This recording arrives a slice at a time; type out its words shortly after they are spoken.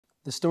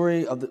The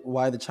story of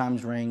why the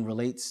chimes ring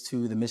relates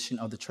to the mission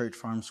of the church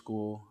farm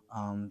school,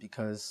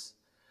 because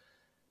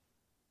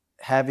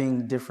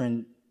having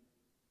different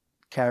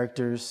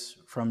characters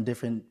from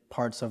different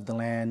parts of the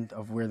land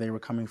of where they were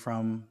coming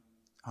from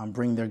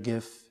bring their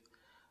gift.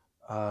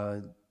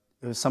 It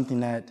was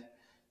something that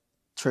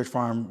Church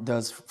Farm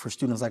does for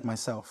students like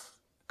myself,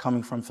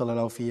 coming from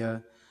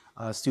Philadelphia,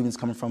 students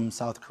coming from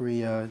South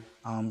Korea,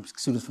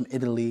 students from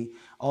Italy,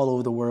 all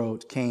over the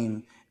world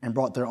came and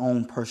brought their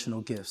own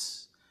personal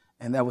gifts.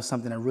 And that was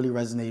something that really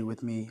resonated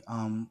with me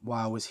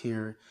while I was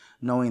here,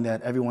 knowing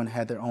that everyone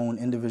had their own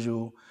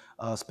individual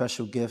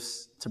special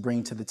gifts to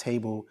bring to the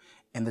table,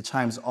 and the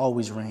chimes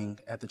always rang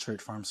at the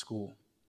Church Farm School.